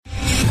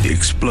The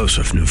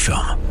explosive new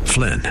film,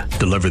 Flynn,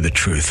 deliver the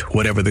truth,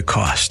 whatever the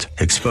cost.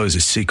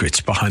 Exposes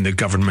secrets behind the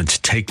government's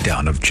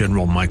takedown of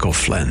General Michael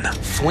Flynn.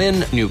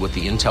 Flynn knew what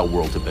the intel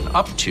world had been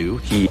up to.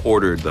 He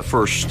ordered the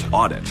first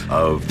audit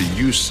of the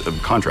use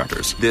of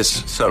contractors.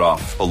 This set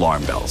off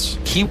alarm bells.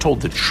 He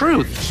told the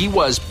truth. He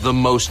was the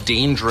most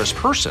dangerous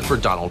person for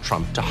Donald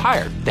Trump to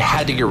hire. They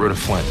had to get rid of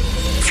Flynn.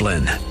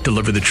 Flynn,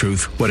 deliver the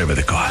truth, whatever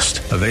the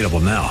cost. Available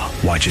now.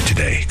 Watch it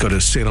today. Go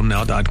to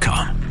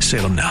salemnow.com.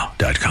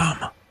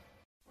 salemnow.com.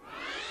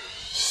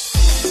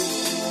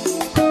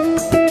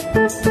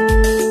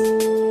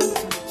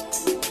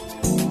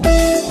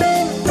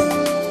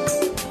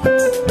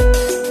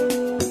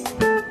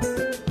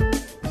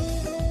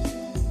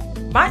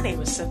 My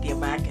name is Cynthia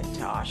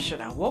McIntosh,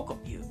 and I welcome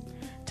you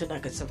to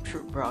Nuggets of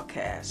Truth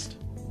broadcast.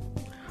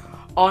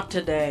 On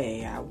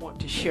today, I want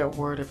to share a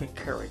word of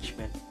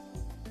encouragement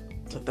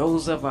to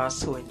those of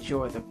us who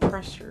enjoy the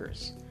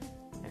pressures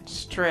and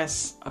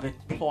stress of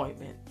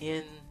employment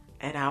in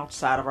and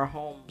outside of our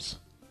homes.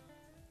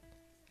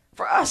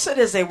 For us, it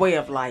is a way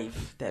of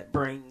life that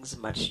brings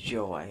much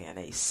joy and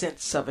a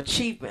sense of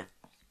achievement.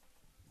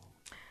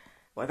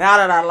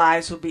 Without it, our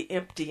lives would be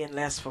empty and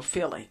less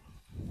fulfilling.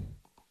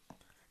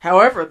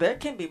 However, there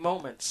can be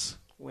moments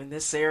when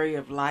this area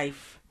of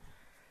life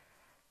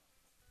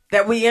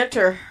that we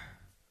enter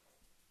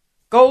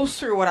goes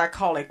through what I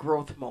call a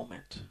growth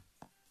moment.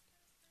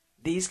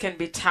 These can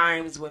be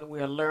times when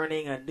we are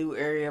learning a new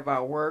area of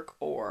our work,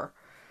 or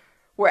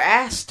we're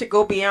asked to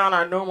go beyond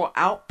our normal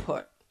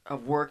output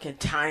of work in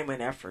time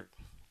and effort.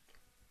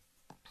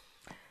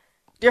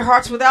 Dear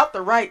hearts, without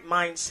the right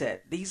mindset,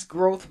 these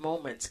growth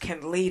moments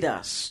can lead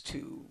us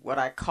to what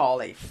I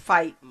call a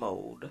fight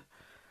mode,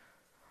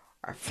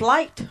 or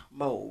flight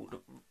mode,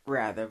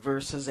 rather,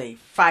 versus a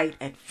fight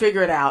and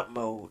figure it out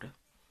mode.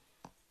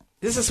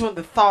 This is when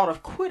the thought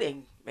of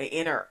quitting may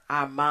enter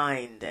our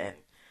mind and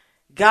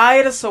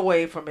guide us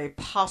away from a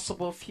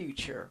possible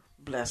future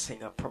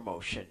blessing of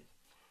promotion.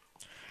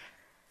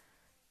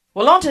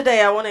 Well, on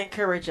today, I want to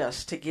encourage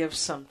us to give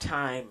some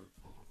time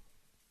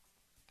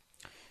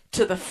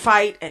to the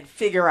fight and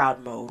figure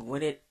out mode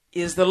when it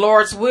is the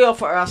Lord's will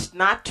for us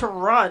not to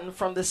run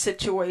from the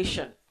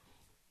situation.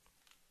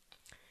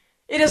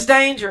 It is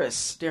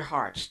dangerous, dear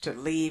hearts, to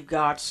leave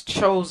God's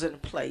chosen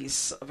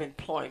place of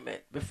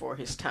employment before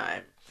his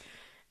time.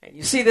 And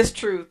you see this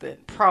truth in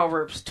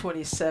Proverbs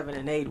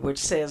 27:8, which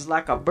says,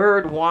 like a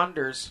bird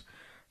wanders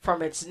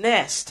from its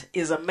nest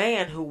is a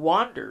man who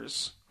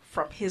wanders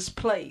from his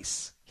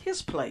place.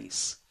 His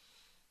place.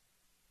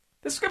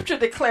 The scripture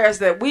declares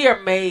that we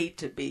are made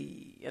to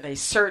be in a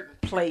certain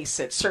place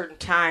at certain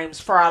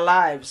times for our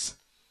lives.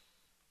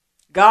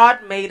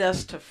 God made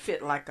us to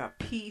fit like a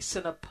piece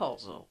in a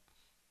puzzle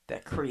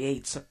that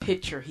creates a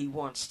picture he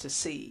wants to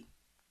see.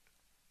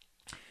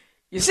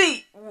 You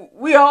see,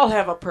 we all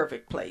have a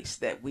perfect place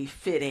that we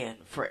fit in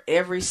for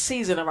every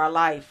season of our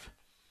life.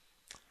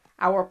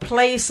 Our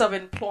place of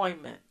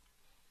employment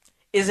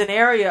is an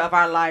area of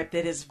our life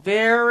that is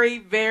very,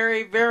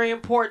 very, very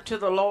important to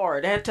the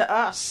Lord and to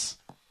us.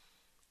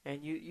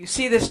 And you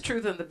see this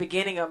truth in the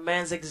beginning of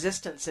man's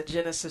existence in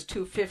Genesis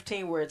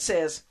 2:15, where it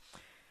says,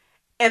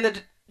 and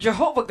the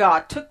Jehovah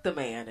God took the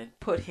man and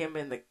put him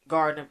in the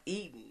Garden of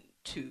Eden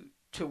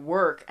to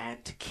work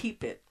and to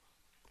keep it.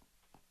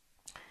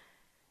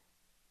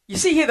 You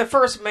see here, the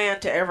first man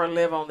to ever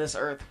live on this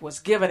earth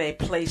was given a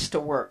place to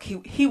work.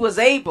 He was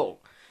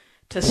able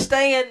to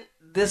stay in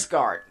this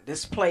garden,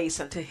 this place,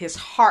 until his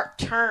heart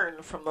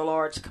turned from the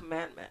Lord's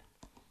commandment.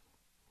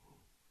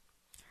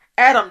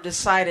 Adam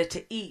decided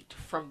to eat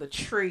from the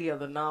tree of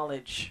the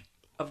knowledge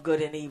of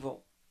good and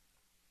evil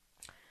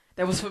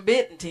that was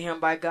forbidden to him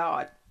by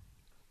God.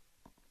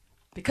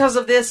 Because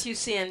of this, you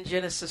see in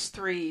Genesis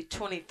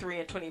 3:23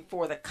 and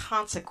 24, the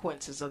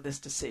consequences of this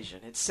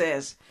decision. It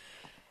says,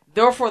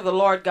 therefore the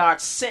Lord God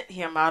sent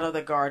him out of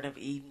the Garden of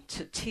Eden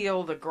to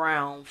till the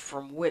ground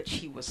from which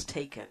he was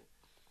taken.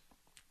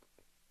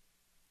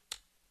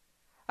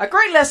 A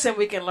great lesson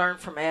we can learn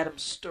from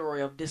Adam's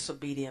story of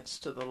disobedience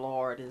to the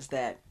Lord is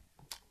that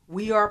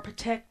we are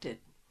protected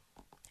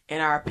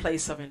in our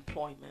place of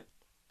employment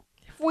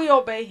if we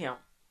obey him.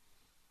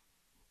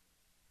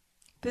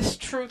 This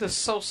truth is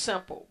so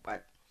simple,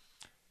 but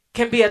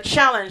can be a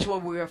challenge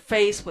when we are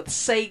faced with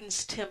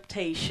Satan's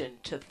temptation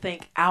to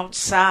think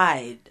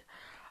outside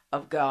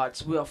of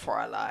God's will for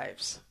our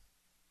lives.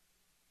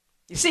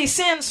 You see,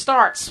 sin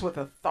starts with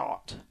a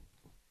thought.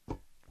 For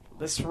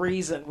this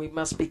reason, we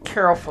must be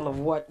careful of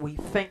what we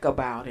think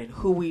about and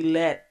who we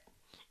let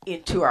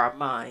into our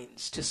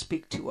minds to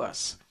speak to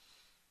us.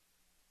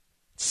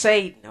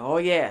 Satan, oh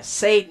yes,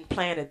 Satan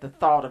planted the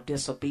thought of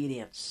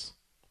disobedience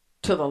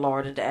to the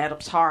Lord into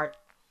Adam's heart.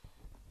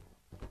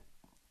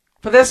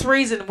 For this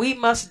reason, we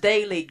must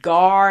daily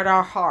guard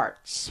our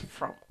hearts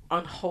from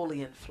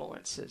unholy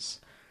influences.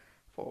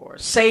 For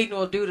Satan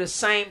will do the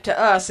same to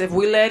us if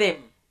we let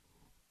him.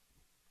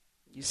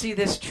 You see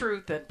this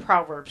truth in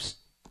Proverbs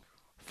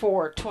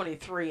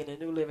 4:23 in the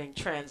New Living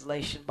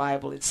Translation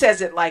Bible. It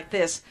says it like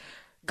this: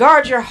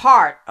 Guard your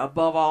heart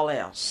above all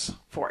else,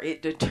 for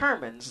it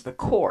determines the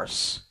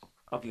course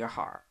of your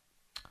heart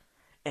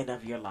and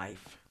of your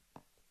life.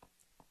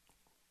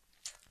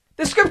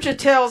 The scripture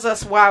tells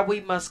us why we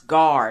must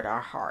guard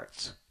our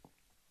hearts.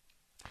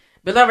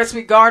 Beloveds,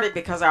 we guard it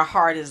because our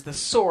heart is the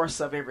source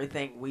of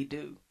everything we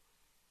do.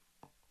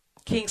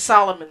 King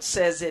Solomon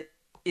says it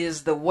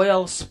is the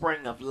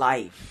wellspring of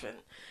life. And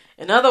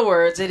in other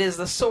words, it is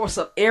the source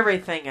of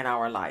everything in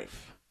our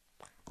life.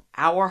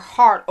 Our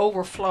heart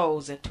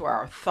overflows into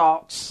our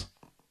thoughts,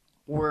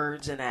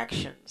 words, and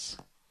actions.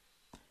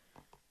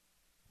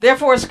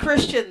 Therefore, as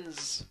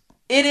Christians,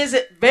 it is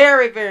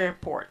very, very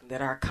important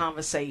that our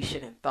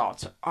conversation and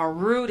thoughts are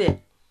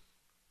rooted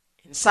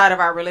inside of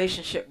our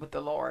relationship with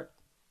the Lord.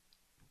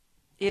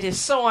 It is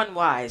so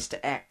unwise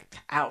to act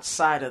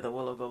outside of the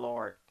will of the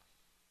Lord.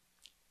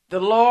 The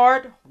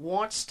Lord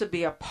wants to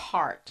be a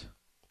part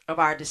of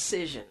our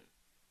decision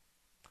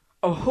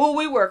of who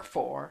we work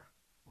for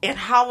and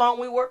how long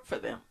we work for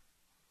them.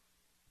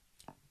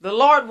 The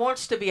Lord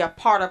wants to be a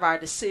part of our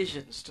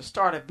decisions to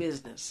start a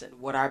business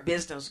and what our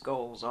business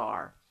goals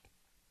are.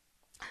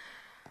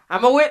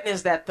 I'm a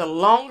witness that the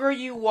longer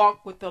you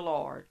walk with the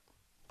Lord,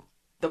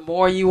 the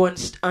more you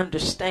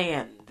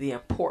understand the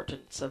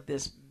importance of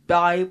this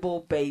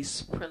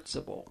Bible-based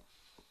principle.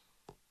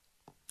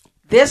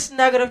 This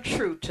nugget of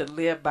truth to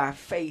live by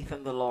faith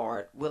in the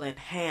Lord will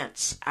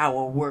enhance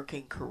our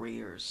working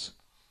careers.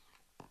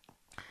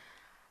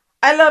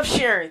 I love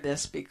sharing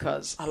this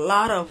because a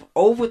lot of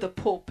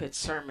over-the-pulpit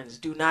sermons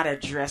do not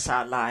address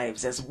our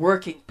lives as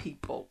working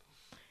people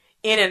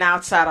in and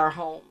outside our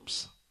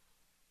homes.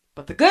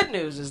 But the good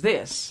news is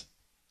this,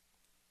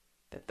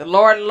 that the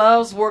Lord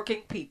loves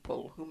working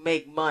people who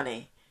make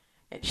money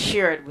and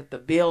share it with the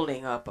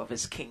building up of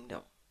his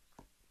kingdom.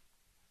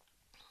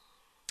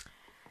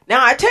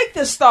 Now, I take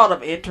this thought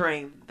of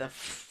entering the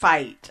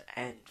fight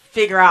and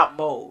figure out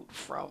mode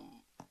from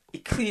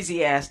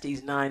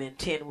Ecclesiastes 9 and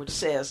 10, which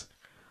says,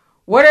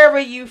 whatever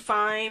you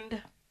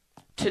find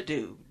to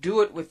do,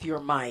 do it with your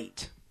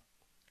might.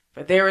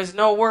 For there is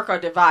no work or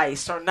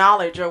device or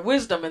knowledge or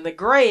wisdom in the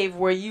grave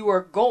where you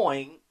are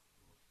going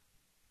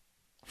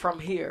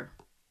from here.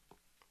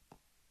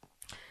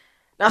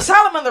 Now,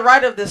 Solomon, the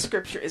writer of this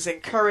scripture, is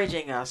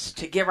encouraging us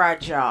to give our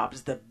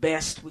jobs the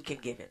best we can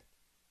give it.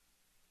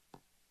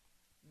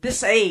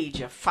 This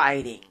age of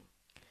fighting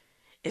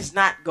is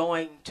not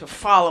going to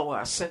follow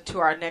us into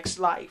our next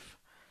life.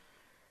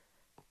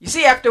 You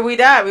see, after we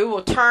die, we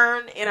will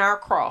turn in our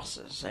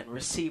crosses and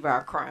receive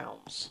our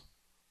crowns.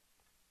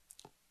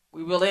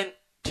 We will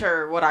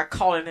enter what I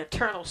call an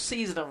eternal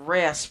season of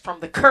rest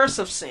from the curse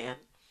of sin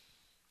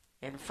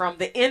and from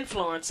the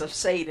influence of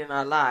Satan in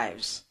our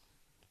lives.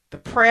 The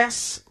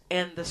press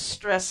and the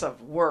stress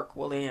of work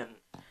will end.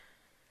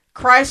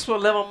 Christ will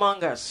live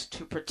among us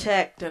to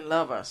protect and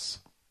love us.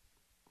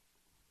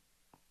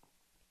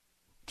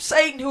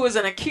 Satan, who is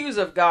an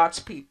accuser of God's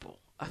people,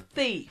 a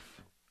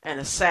thief, an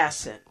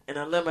assassin, an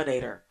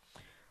eliminator,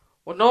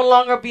 will no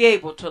longer be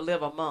able to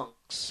live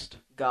amongst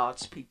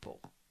God's people.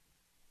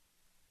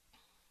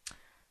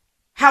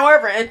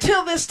 However,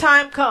 until this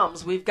time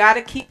comes, we've got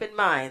to keep in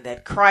mind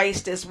that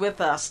Christ is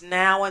with us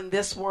now in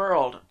this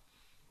world.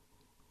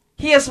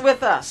 He is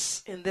with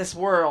us in this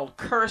world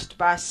cursed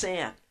by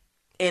sin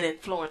and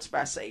influenced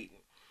by Satan.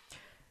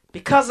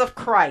 Because of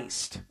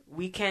Christ,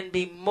 we can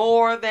be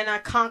more than a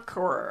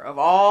conqueror of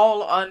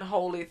all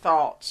unholy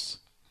thoughts.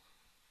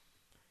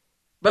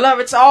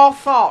 Beloved, it's all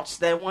thoughts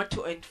that want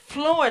to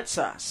influence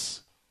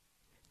us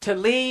to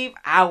leave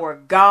our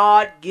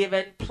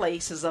God-given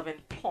places of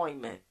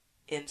employment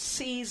in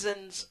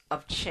seasons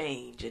of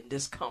change and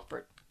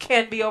discomfort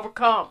can be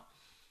overcome.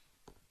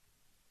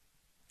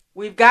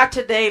 We've got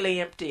to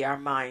daily empty our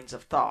minds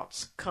of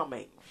thoughts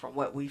coming from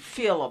what we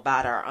feel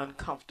about our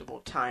uncomfortable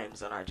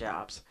times on our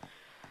jobs.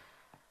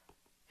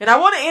 And I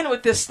want to end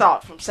with this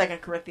thought from 2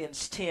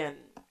 Corinthians 10,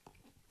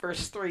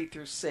 verse 3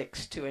 through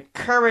 6, to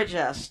encourage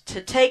us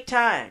to take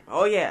time.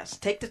 Oh yes,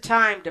 take the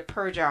time to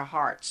purge our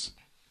hearts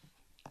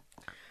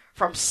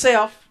from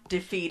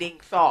self-defeating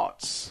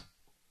thoughts.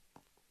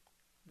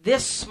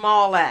 This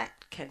small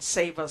act can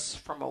save us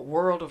from a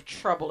world of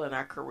trouble in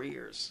our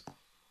careers.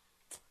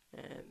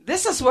 And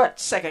this is what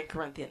 2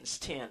 Corinthians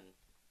 10,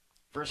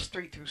 verse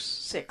 3 through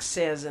 6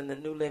 says in the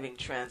New Living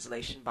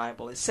Translation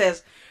Bible. It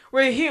says,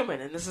 we're human,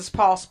 and this is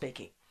Paul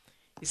speaking.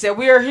 He said,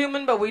 we are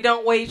human, but we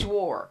don't wage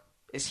war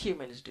as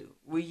humans do.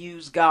 We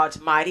use God's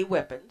mighty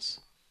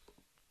weapons,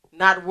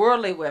 not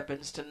worldly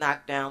weapons, to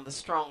knock down the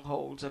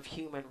strongholds of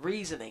human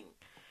reasoning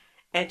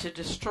and to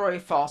destroy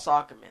false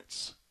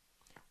arguments.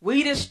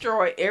 We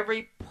destroy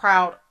every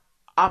proud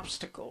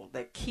obstacle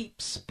that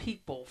keeps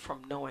people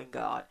from knowing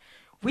God.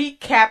 We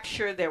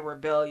capture their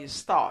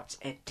rebellious thoughts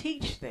and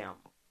teach them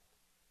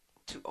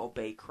to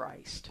obey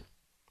Christ.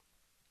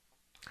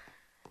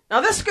 Now,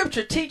 this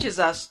scripture teaches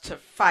us to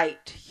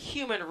fight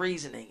human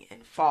reasoning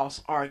and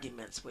false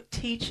arguments with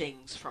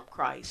teachings from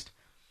Christ.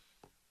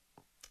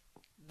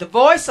 The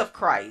voice of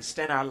Christ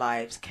in our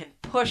lives can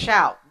push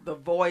out the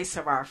voice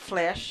of our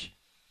flesh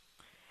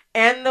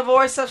and the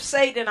voice of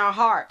Satan in our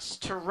hearts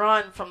to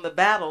run from the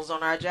battles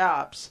on our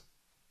jobs.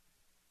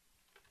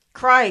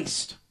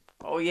 Christ,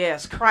 oh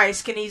yes,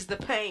 Christ can ease the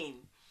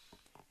pain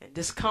and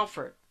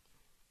discomfort.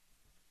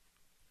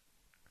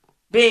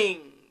 Being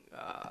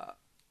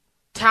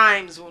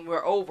times when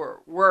we're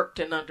overworked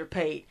and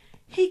underpaid,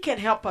 He can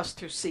help us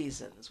through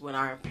seasons when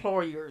our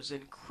employers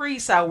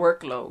increase our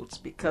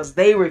workloads because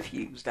they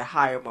refuse to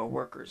hire more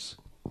workers.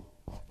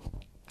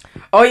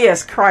 Oh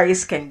yes,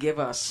 Christ can give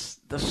us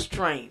the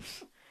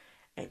strength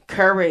and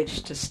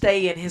courage to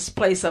stay in His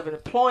place of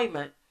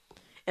employment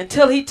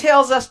until He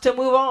tells us to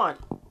move on.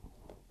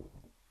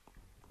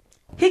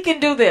 He can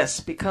do this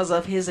because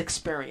of His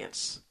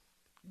experience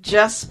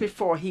just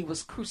before He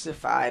was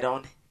crucified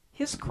on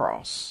His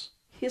cross,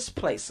 His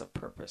place of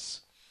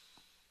purpose.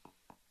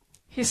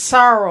 His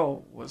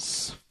sorrow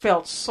was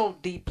felt so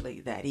deeply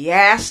that He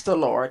asked the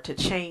Lord to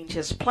change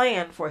His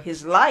plan for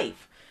His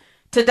life,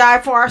 to die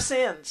for our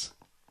sins.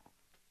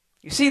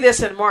 You see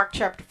this in Mark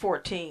chapter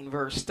 14,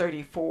 verse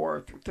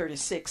 34 through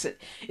 36. It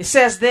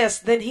says this,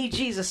 "Then He,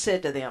 Jesus,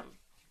 said to them,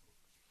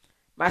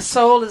 My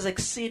soul is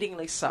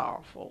exceedingly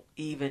sorrowful,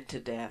 even to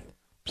death.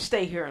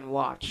 Stay here and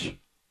watch."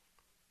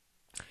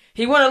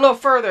 He went a little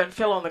further and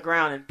fell on the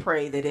ground and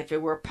prayed that if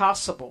it were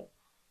possible,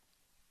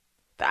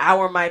 the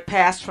hour might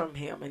pass from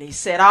Him. And He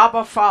said,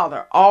 "Abba,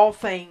 Father, all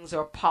things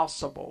are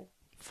possible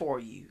for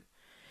You.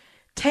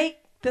 Take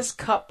this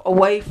cup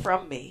away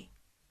from me.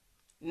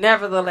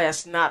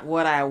 Nevertheless, not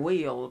what I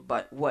will,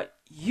 but what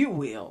You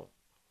will."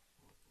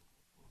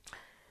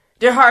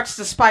 Dear hearts,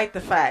 despite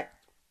the fact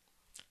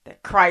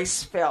that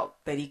Christ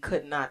felt that He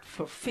could not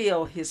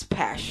fulfill His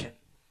passion,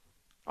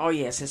 oh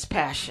yes, His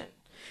passion,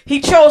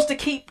 He chose to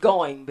keep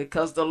going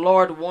because the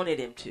Lord wanted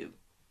Him to.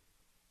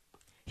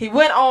 He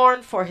went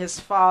on for His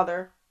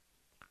Father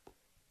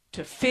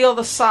to feel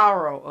the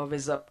sorrow of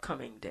His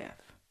upcoming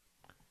death,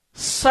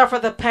 suffer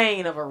the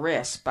pain of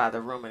arrest by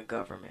the Roman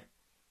government,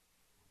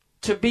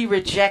 to be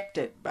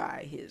rejected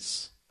by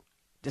His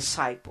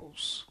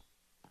disciples,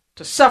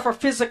 to suffer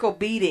physical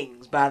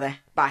beatings by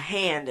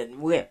hand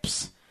and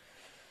whips,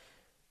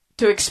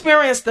 to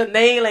experience the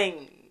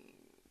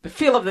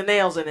feel of the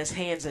nails in His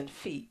hands and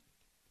feet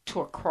to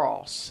a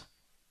cross,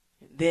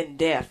 and then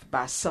death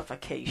by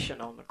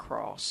suffocation on the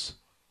cross.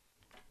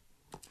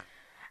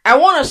 I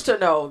want us to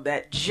know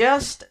that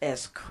just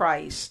as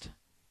Christ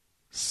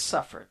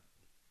suffered,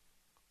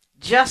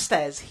 just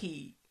as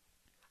He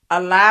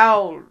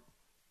allowed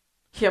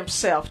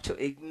Himself to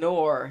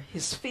ignore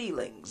His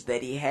feelings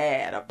that He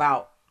had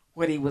about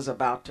what He was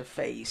about to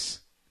face,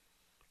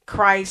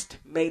 Christ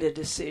made a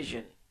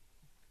decision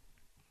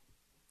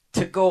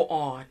to go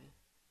on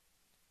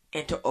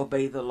and to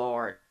obey the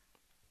Lord.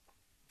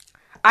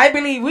 I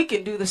believe we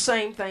can do the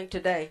same thing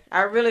today.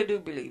 I really do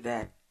believe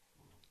that.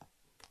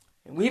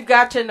 And we've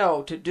got to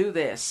know to do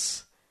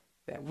this,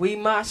 that we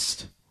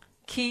must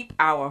keep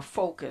our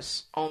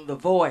focus on the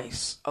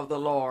voice of the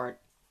Lord.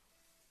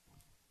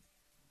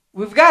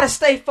 We've got to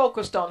stay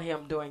focused on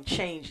Him doing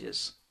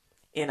changes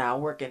in our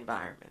work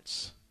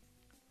environments.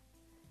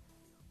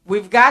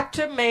 We've got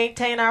to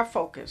maintain our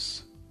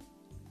focus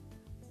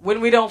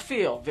when we don't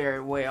feel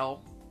very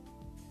well,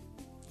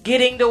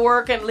 getting to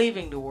work and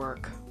leaving to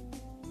work,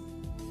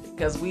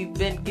 because we've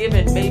been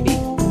given maybe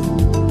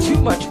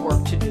too much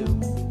work to do,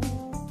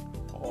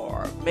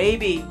 or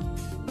maybe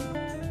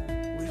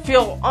we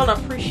feel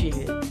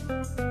unappreciated.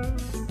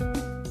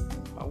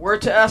 A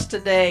word to us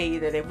today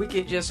that if we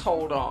can just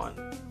hold on,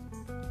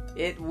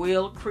 it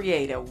will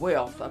create a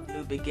wealth of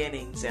new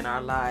beginnings in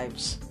our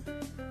lives.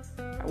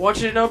 I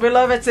want you to know,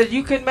 beloveds, that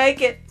you can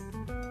make it.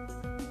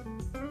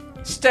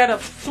 Instead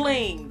of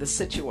fleeing the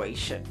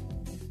situation,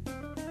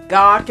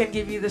 God can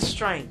give you the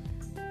strength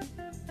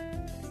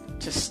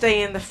to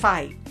stay in the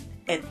fight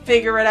and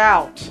figure it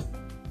out.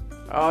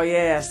 Oh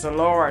yes, the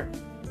Lord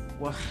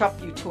will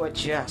help you to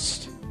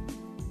adjust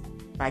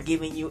by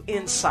giving you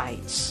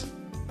insights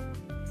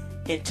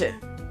into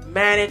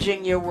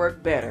managing your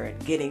work better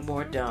and getting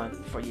more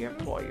done for your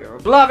employer.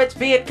 Beloveds,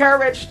 be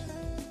encouraged.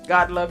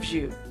 God loves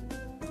you,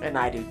 and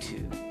I do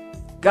too.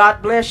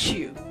 God bless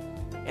you,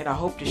 and I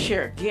hope to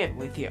share again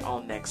with you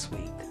on next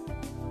week.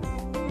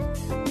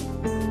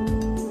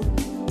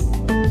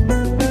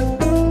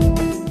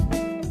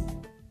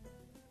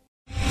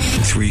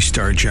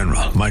 Three-star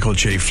General Michael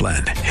J.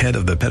 Flynn, head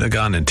of the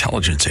Pentagon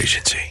Intelligence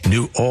Agency,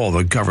 knew all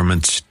the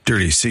government's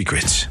dirty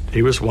secrets.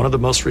 He was one of the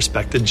most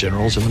respected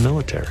generals in the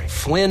military.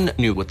 Flynn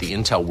knew what the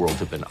intel world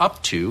had been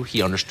up to.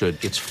 He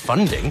understood its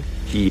funding.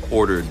 He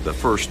ordered the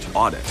first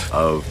audit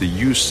of the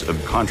use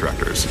of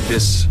contractors.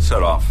 This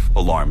set off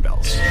alarm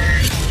bells.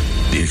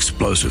 The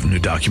explosive new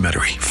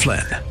documentary,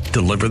 Flynn,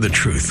 Deliver the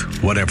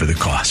Truth, Whatever the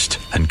Cost,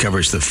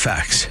 uncovers the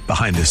facts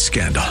behind this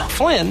scandal.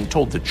 Flynn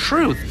told the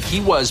truth.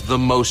 He was the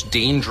most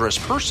dangerous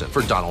person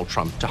for Donald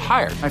Trump to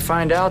hire. I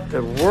find out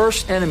the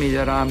worst enemy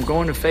that I'm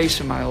going to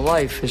face in my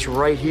life is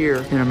right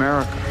here in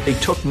America. They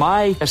took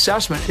my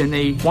assessment and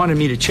they wanted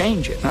me to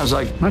change it. And I was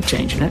like, I'm not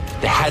changing it.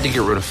 They had to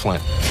get rid of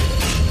Flynn.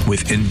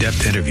 With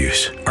in-depth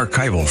interviews,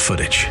 archival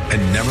footage,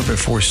 and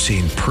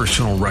never-before-seen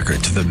personal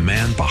records of the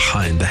man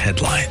behind the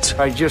headlines.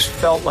 I just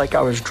felt like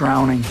I was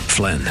drowning.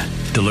 Flynn,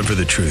 deliver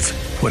the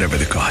truth, whatever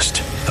the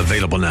cost.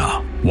 Available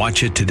now.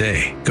 Watch it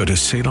today. Go to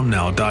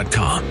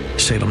salemnow.com.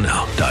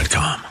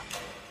 salemnow.com.